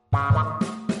Welcome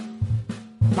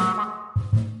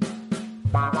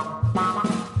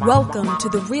to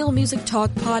the Real Music Talk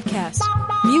podcast.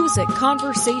 Music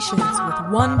conversations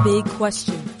with one big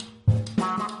question.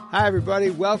 Hi,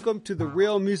 everybody. Welcome to the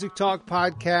Real Music Talk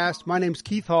podcast. My name's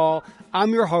Keith Hall.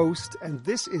 I'm your host, and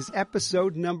this is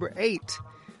episode number 8.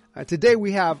 Today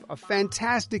we have a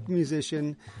fantastic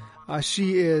musician.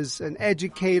 She is an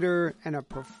educator and a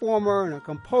performer and a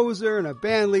composer and a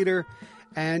band leader.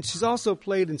 And she's also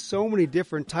played in so many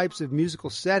different types of musical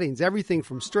settings, everything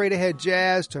from straight-ahead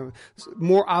jazz to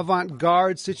more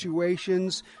avant-garde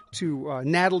situations to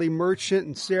Natalie Merchant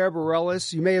and Sarah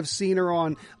Bareilles. You may have seen her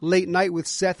on Late Night with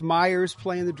Seth Meyers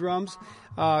playing the drums.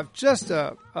 Just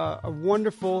a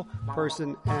wonderful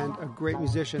person and a great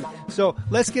musician. So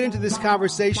let's get into this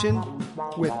conversation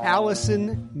with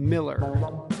Allison Miller.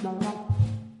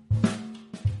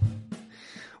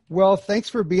 Well, thanks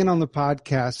for being on the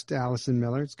podcast, Allison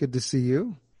Miller. It's good to see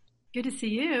you. Good to see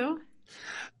you.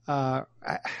 I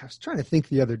was trying to think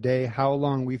the other day how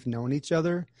long we've known each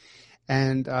other,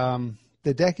 and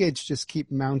the decades just keep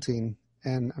mounting,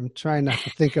 and I'm trying not to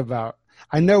think about.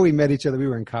 I know we met each other. We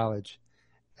were in college.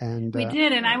 And we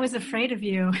did, and I was afraid of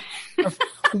you.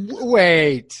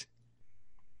 Wait.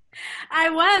 I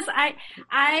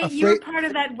was. You were part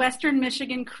of that Western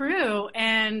Michigan crew,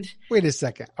 and... Wait a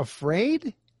second.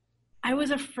 Afraid? I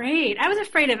was afraid. I was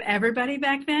afraid of everybody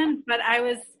back then, but I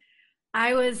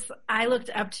looked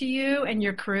up to you and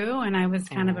your crew, and I was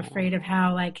kind of afraid of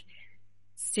how, like,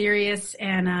 serious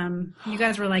and you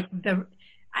guys were like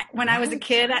when I was a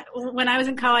kid, when I was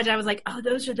in college, I was like, oh,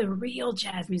 those are the real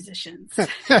jazz musicians.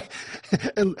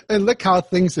 and look how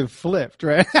things have flipped,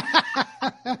 right? Oh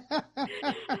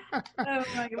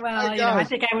my God. Well, I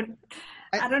think I would.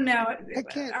 I don't know. I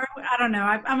can't. I don't know.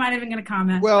 I'm not even going to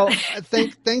comment. Well,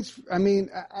 thanks. I mean,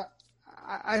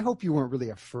 I hope you weren't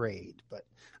really afraid, but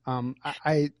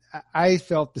I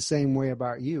felt the same way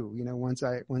about you. You know, once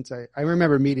I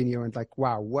remember meeting you and like,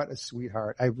 wow, what a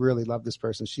sweetheart. I really love this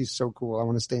person. She's so cool. I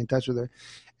want to stay in touch with her.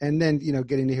 And then, you know,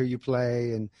 getting to hear you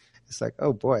play, and it's like,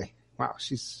 oh boy, wow,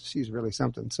 she's really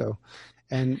something. So,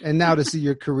 and now to see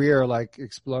your career like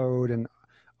explode and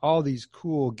all these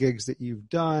cool gigs that you've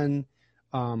done,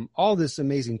 all this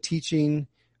amazing teaching,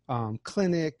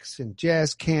 clinics and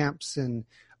jazz camps. And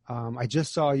I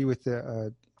just saw you at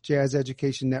the Jazz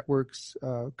Education Network's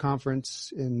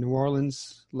conference in New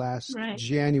Orleans last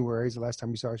January is the last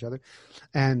time we saw each other.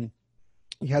 And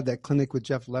you had that clinic with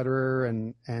Jeff Lederer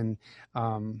and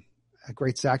a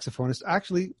great saxophonist,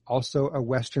 actually also a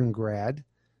Western grad.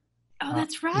 Oh,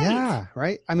 that's right. Yeah,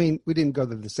 right. I mean, we didn't go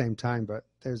there at the same time, but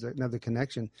there's another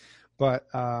connection. But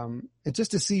and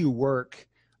just to see you work,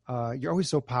 you're always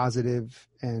so positive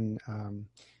and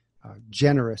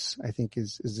generous, I think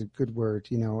is a good word,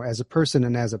 you know, as a person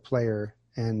and as a player.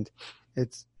 And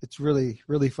it's really,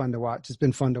 really fun to watch. It's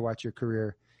been fun to watch your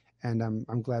career, and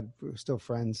I'm glad we're still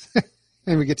friends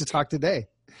and we get to talk today.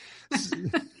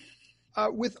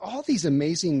 With all these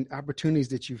amazing opportunities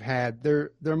that you've had,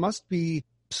 there must be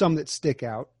some that stick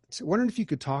out. So wondering if you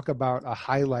could talk about a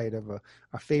highlight of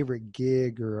a favorite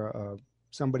gig or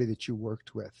somebody that you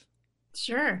worked with.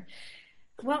 Sure.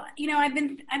 Well, you know, I've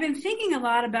been thinking a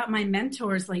lot about my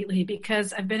mentors lately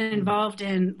because I've been involved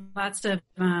in lots of,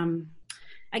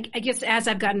 I guess as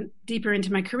I've gotten deeper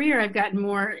into my career, I've gotten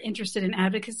more interested in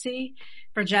advocacy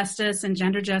for justice and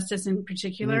gender justice in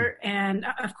particular. And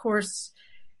of course,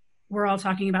 we're all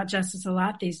talking about justice a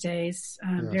lot these days,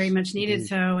 very much needed. Indeed.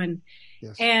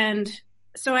 So, and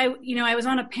so I was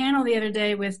on a panel the other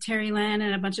day with Terry Lynn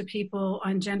and a bunch of people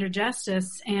on gender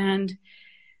justice, and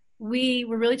we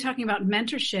were really talking about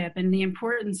mentorship and the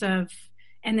importance of,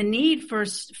 and the need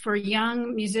for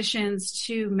young musicians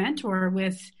to mentor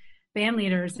with band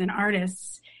leaders and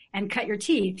artists and cut your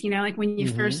teeth, you know, like when you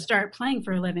first start playing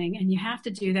for a living, and you have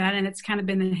to do that. And it's kind of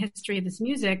been the history of this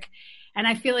music. And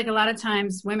I feel like a lot of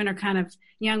times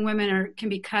young women can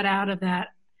be cut out of that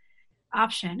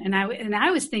option. And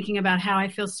I was thinking about how I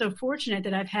feel so fortunate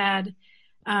that I've had,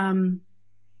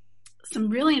 some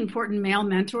really important male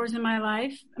mentors in my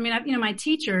life. I mean, my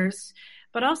teachers,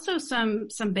 but also some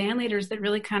band leaders that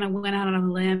really kind of went out on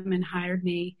a limb and hired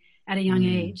me at a young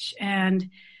age. And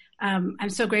I'm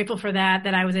so grateful for that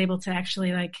I was able to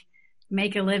actually like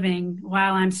make a living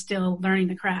while I'm still learning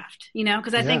the craft, you know,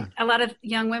 because I think a lot of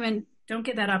young women don't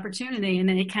get that opportunity, and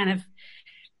then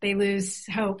they lose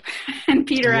hope and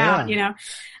peter out, you know.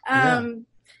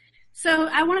 So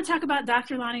I want to talk about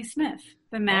Dr. Lonnie Smith,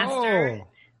 the master. Oh.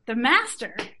 The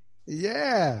master.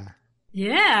 Yeah.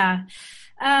 Yeah.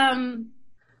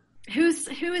 Who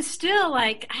is still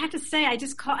like, I have to say, I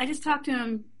just talked to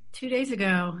him 2 days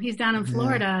ago. He's down in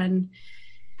Florida, and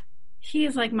he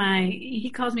is like he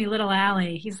calls me Little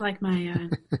Allie. He's like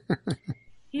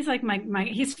he's like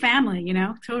he's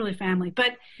family, totally family.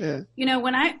 But, Yeah.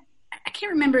 when I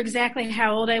can't remember exactly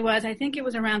how old I was. I think it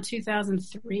was around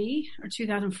 2003 or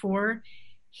 2004.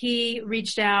 He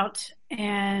reached out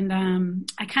and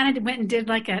I kind of went and did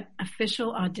like an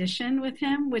official audition with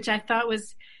him, which I thought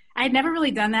I had never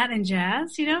really done that in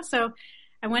jazz, so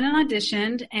I went and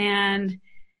auditioned and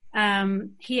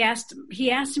he asked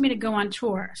me to go on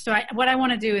tour. So what I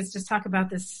want to do is just talk about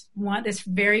this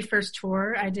very first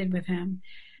tour I did with him.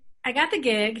 I got the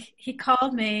gig. He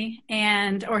called me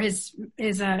or his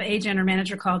agent or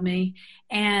manager called me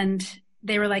and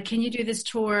they were like, can you do this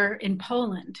tour in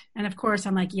Poland? And of course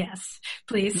I'm like, yes,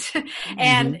 please.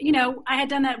 And, I had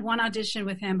done that one audition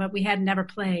with him, but we had never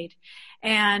played.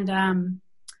 And,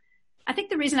 I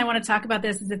think the reason I want to talk about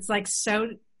this is it's like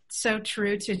so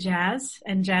true to jazz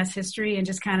and jazz history and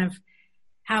just kind of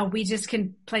how we just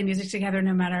can play music together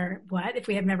no matter what, if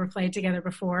we have never played together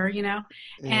before, Yeah.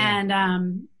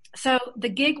 And, so the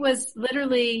gig was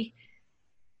literally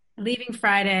leaving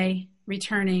Friday,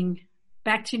 returning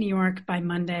back to New York by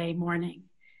Monday morning.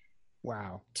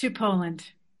 Wow. To Poland.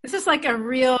 This is like a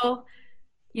real,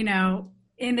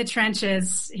 in the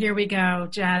trenches, here we go,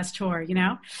 jazz tour,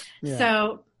 Yeah.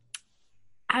 So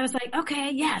I was like,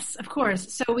 okay, yes, of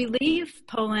course. So we leave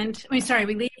we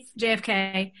leave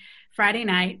JFK Friday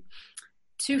night,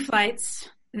 2 flights,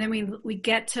 and then we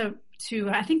get to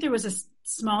I think there was a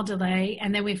small delay,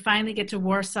 and then we finally get to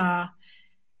Warsaw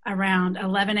around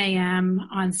 11 a.m.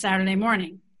 on Saturday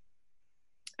morning.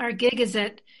 Our gig is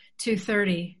at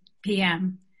 2:30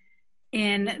 p.m.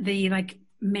 in the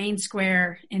main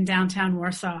square in downtown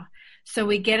Warsaw. So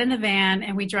we get in the van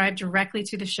and we drive directly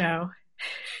to the show.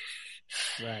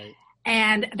 Right.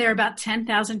 And there are about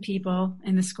 10,000 people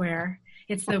in the square.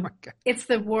 It's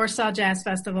the Warsaw Jazz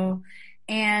Festival.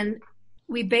 And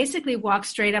we basically walked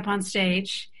straight up on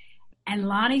stage and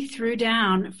Lonnie threw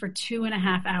down for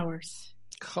 2.5 hours.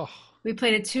 Oh. We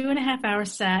played a 2.5 hour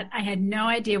set. I had no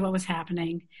idea what was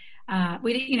happening.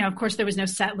 Of course there was no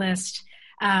set list.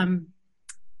 I'm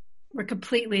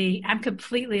completely I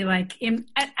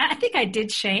think I did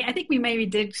change. I think we maybe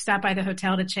did stop by the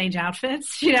hotel to change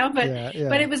outfits, but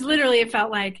it was literally, it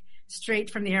felt like straight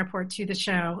from the airport to the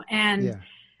show. And,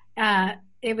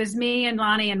 it was me and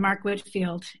Lonnie and Mark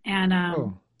Whitfield. And,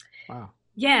 oh, wow.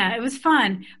 Yeah, it was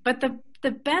fun. But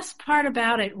the best part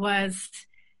about it was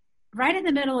right in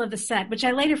the middle of the set, which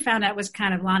I later found out was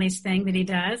kind of Lonnie's thing that he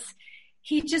does.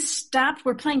 He just stopped.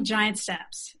 We're playing giant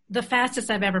steps, the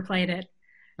fastest I've ever played it.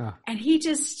 And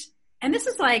and this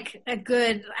is like a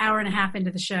good hour and a half into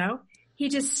the show. He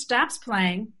just stops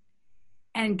playing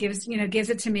and gives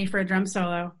it to me for a drum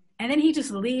solo. And then he just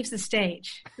leaves the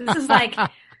stage. This is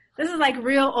like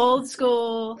real old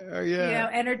school,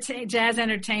 jazz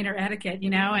entertainer etiquette,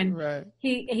 and right.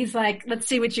 He's like, let's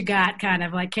see what you got, kind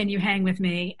of like, can you hang with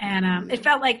me? And, it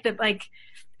felt like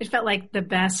the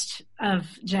best of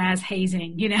jazz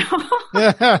hazing,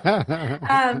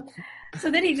 So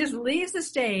then he just leaves the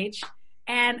stage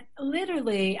and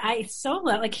literally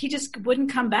he just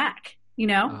wouldn't come back,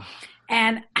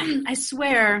 and I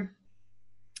swear,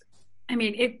 I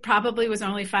mean, it probably was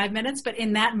only 5 minutes, but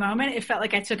in that moment, it felt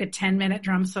like I took a 10-minute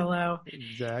drum solo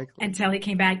until he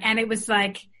came back. And it was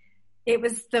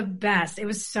the best. It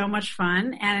was so much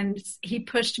fun. And he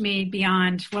pushed me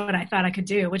beyond what I thought I could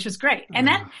do, which was great. And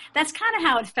that's kind of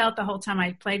how it felt the whole time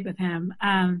I played with him.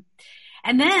 And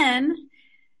then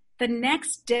the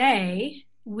next day,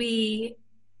 we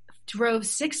drove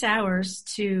 6 hours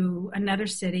to another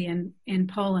city in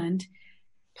Poland,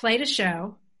 played a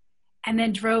show, and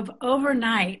then drove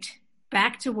overnight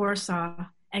back to Warsaw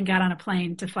and got on a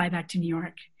plane to fly back to New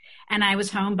York. And I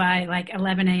was home by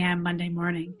 11 a.m. Monday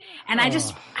morning. And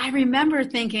I remember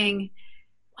thinking,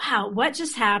 wow, what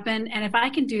just happened? And if I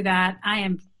can do that,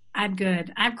 I'm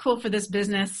good. I'm cool for this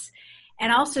business.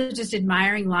 And also just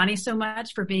admiring Lonnie so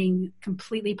much for being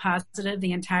completely positive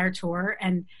the entire tour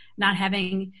and not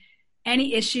having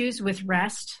any issues with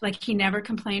rest. He never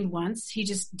complained once. He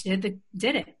just did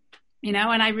it, and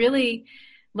I really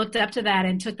looked up to that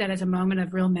and took that as a moment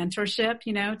of real mentorship,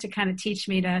 to kind of teach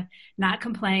me to not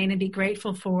complain and be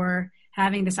grateful for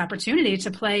having this opportunity to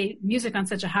play music on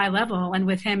such a high level and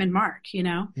with him and Mark,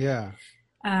 Yeah.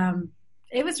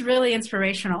 It was really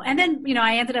inspirational. And then,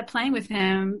 I ended up playing with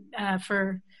him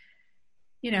for,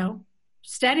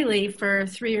 steadily for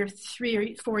 3 or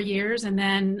 4 years, and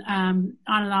then on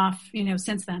and off,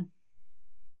 since then.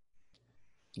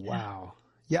 Wow.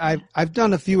 Yeah, I've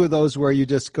done a few of those where you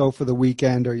just go for the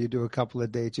weekend or you do a couple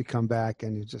of dates, you come back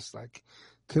and you're just like,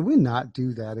 could we not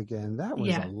do that again? That was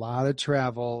Yeah. a lot of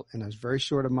travel in a very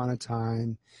short amount of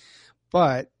time.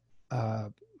 But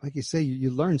like you say,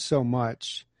 you learn so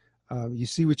much. You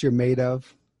see what you're made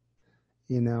of,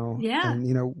 Yeah.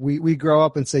 And, we grow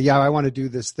up and say, yeah, I want to do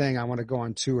this thing. I want to go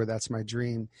on tour. That's my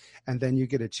dream. And then you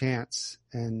get a chance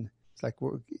and it's like,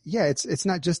 well, yeah, it's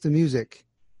not just the music.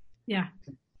 Yeah.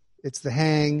 It's the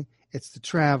hang, it's the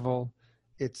travel,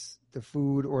 it's the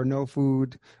food or no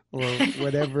food or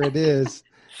whatever it is,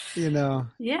 Yeah, and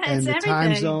it's the everything.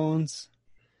 time zones.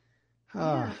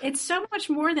 Yeah. It's so much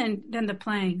more than the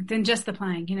playing, than just the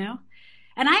playing,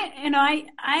 And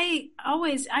I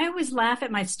always laugh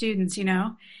at my students,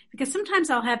 because sometimes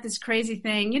I'll have this crazy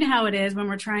thing. You know how it is when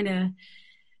we're trying to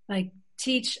like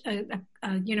teach a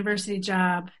university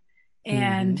job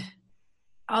and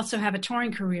also have a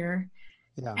touring career.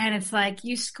 Yeah. And it's like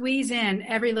you squeeze in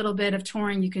every little bit of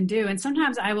touring you can do. And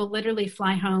sometimes I will literally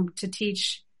fly home to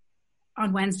teach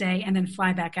on Wednesday and then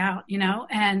fly back out,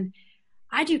 and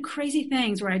I do crazy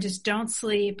things where I just don't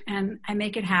sleep and I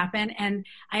make it happen. And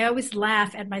I always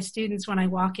laugh at my students when I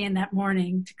walk in that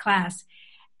morning to class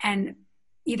and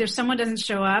either someone doesn't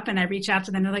show up and I reach out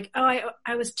to them. They're like, oh,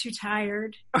 I was too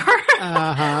tired. Or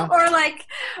like,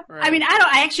 right. I mean,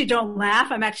 I actually don't laugh.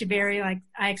 I'm actually very like,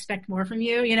 I expect more from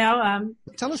you,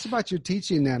 Tell us about your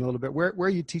teaching then a little bit. Where are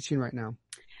you teaching right now?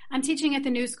 I'm teaching at the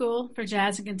New School for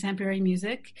Jazz and Contemporary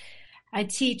Music. I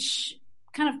teach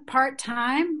kind of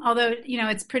part-time, although,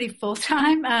 it's pretty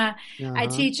full-time. I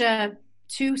teach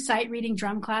 2 sight reading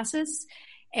drum classes,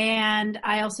 and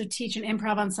I also teach an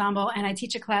improv ensemble, and I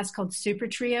teach a class called Super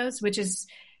Trios, which is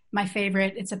my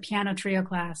favorite. It's a piano trio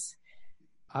class.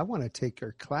 I want to take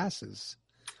your classes.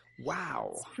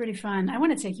 Wow. It's pretty fun. I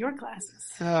want to take your classes.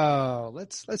 Oh,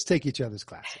 let's take each other's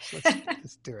classes.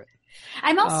 Let's do it.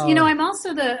 I'm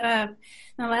also the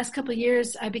last couple of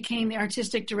years, I became the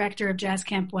artistic director of Jazz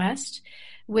Camp West,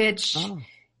 which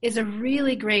is a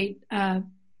really great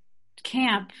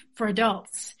camp for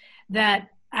adults that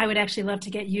I would actually love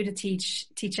to get you to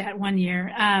teach at one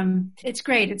year. It's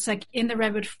great. It's like in the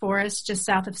Redwood Forest, just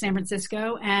south of San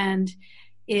Francisco. And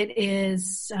it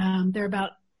is, there are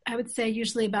about, I would say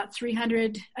usually about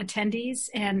 300 attendees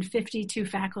and 52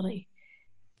 faculty.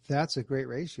 That's a great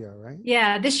ratio, right?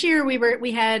 Yeah. This year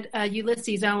we had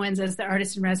Ulysses Owens as the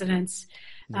artist in residence.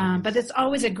 Nice. But it's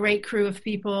always a great crew of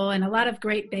people and a lot of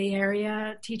great Bay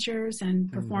Area teachers and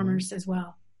performers as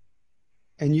well.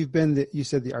 And you've been, you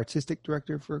said the artistic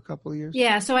director for a couple of years?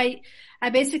 Yeah. So I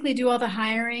basically do all the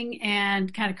hiring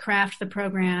and kind of craft the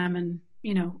program and,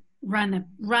 run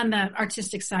the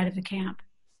artistic side of the camp.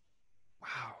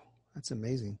 Wow. That's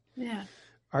amazing. Yeah.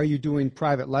 Are you doing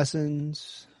private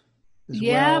lessons as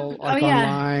well? Like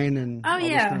online and all those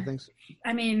kind of things?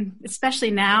 I mean, especially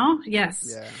now.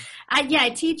 Yes. Yeah. I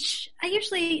teach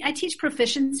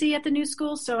proficiency at the New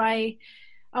School. So I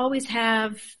always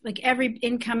have like every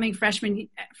incoming freshman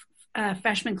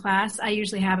class, I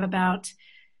usually have about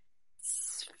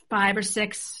 5 or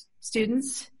 6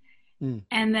 students.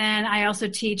 And then I also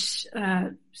teach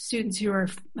students who are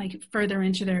like further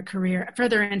into their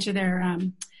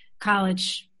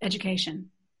college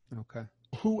education. Okay.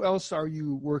 Who else are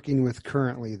you working with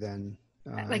currently then?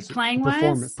 Like playing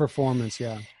wise? Performance,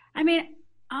 yeah. I mean,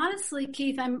 honestly,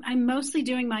 Keith, I'm mostly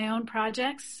doing my own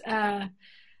projects.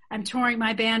 I'm touring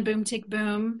my band Boom Tick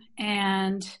Boom,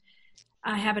 and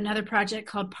I have another project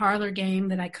called Parlor Game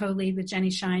that I co-lead with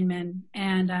Jenny Scheinman.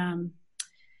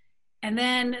 And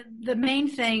then the main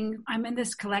thing, I'm in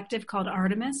this collective called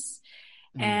Artemis,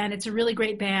 and it's a really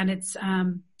great band. It's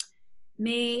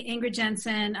me, Ingrid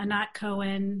Jensen, Anat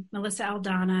Cohen, Melissa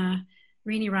Aldana,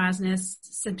 Rini Rosnes,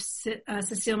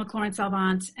 Cecile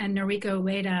McLaurin-Salvant, and Noriko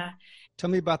Ueda.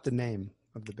 Tell me about the name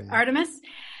of the band. Artemis?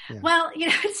 Yeah. Well,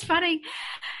 it's funny.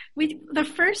 The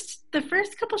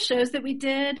first couple shows that we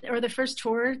did, or the first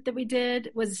tour that we did,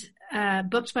 was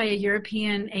booked by a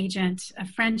European agent, a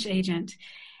French agent.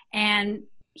 And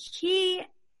he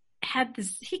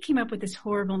came up with this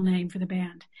horrible name for the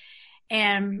band.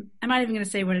 And I'm not even going to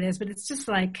say what it is, but it's just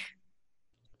like,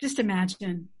 just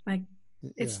imagine, like,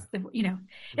 it's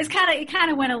it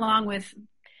kind of went along with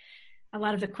a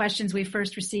lot of the questions we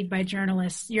first received by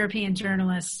European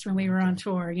journalists when we were on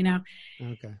tour,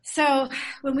 Okay. So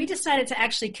when we decided to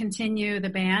actually continue the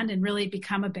band and really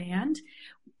become a band,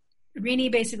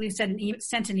 Rini basically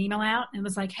sent an email out and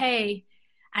was like, hey,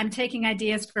 I'm taking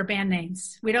ideas for band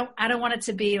names. I don't want it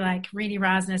to be like Rini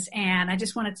Rosnes and I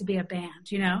just want it to be a band,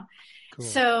 Cool.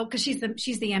 So, cause she's the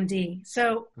MD.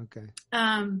 So, okay.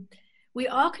 we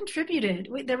all contributed.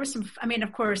 There was some, I mean,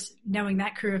 of course, knowing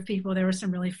that crew of people, there were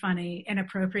some really funny,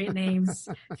 inappropriate names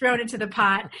thrown into the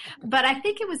pot. But I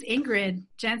think it was Ingrid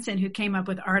Jensen who came up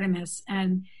with Artemis,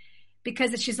 and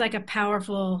because she's like a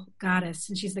powerful goddess,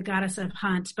 and she's the goddess of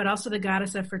hunt, but also the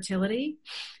goddess of fertility.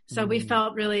 So we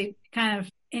felt really kind of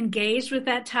engaged with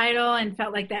that title and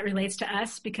felt like that relates to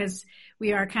us because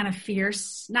we are kind of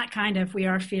fierce, not kind of, we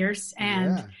are fierce.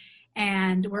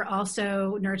 And we're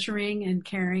also nurturing and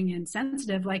caring and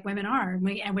sensitive like women are.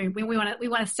 We want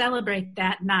to celebrate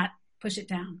that, not push it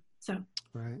down. So,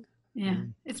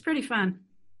 it's pretty fun.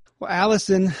 Well,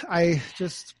 Allison,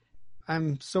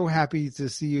 I'm so happy to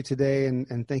see you today,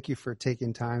 and thank you for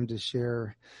taking time to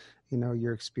share,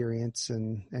 your experience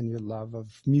and your love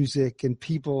of music and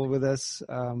people with us.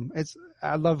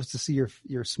 I love to see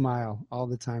your smile all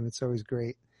the time. It's always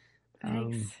great.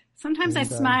 Thanks. Sometimes I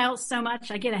smile so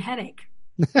much I get a headache.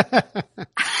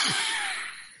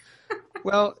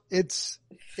 Well, it's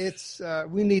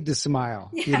we need to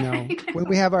smile. When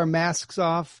we have our masks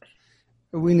off,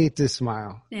 we need to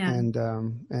smile. Yeah. And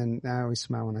I always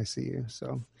smile when I see you.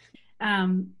 So,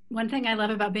 one thing I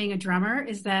love about being a drummer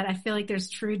is that I feel like there's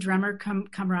true drummer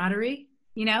camaraderie.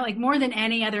 Like more than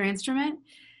any other instrument.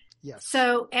 Yes.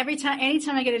 So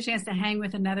anytime I get a chance to hang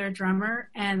with another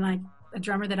drummer and like a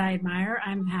drummer that I admire,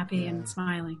 I'm happy and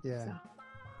smiling. Yeah.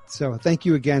 So thank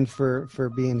you again for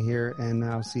being here, and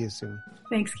I'll see you soon.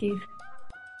 Thanks, Keith.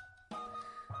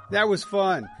 That was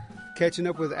fun, catching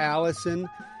up with Allison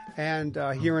and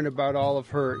hearing about all of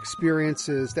her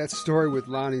experiences. That story with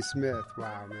Lonnie Smith.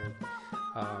 Wow, man.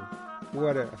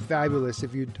 What a fabulous,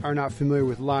 if you are not familiar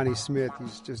with Lonnie Smith,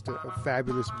 he's just a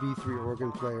fabulous B3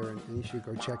 organ player, and you should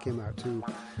go check him out too.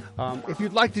 If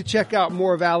you'd like to check out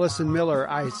more of Allison Miller,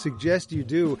 I suggest you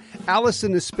do.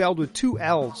 Allison is spelled with 2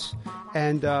 L's.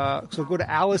 And so go to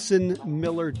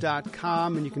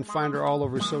AllisonMiller.com, and you can find her all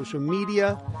over social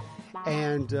media.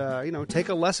 And, take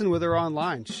a lesson with her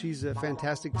online. She's a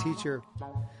fantastic teacher.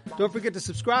 Don't forget to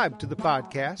subscribe to the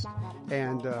podcast.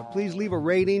 And please leave a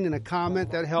rating and a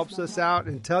comment. That helps us out.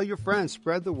 And tell your friends.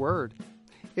 Spread the word.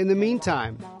 In the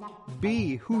meantime,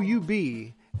 be who you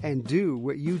be and do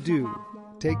what you do.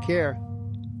 Take care.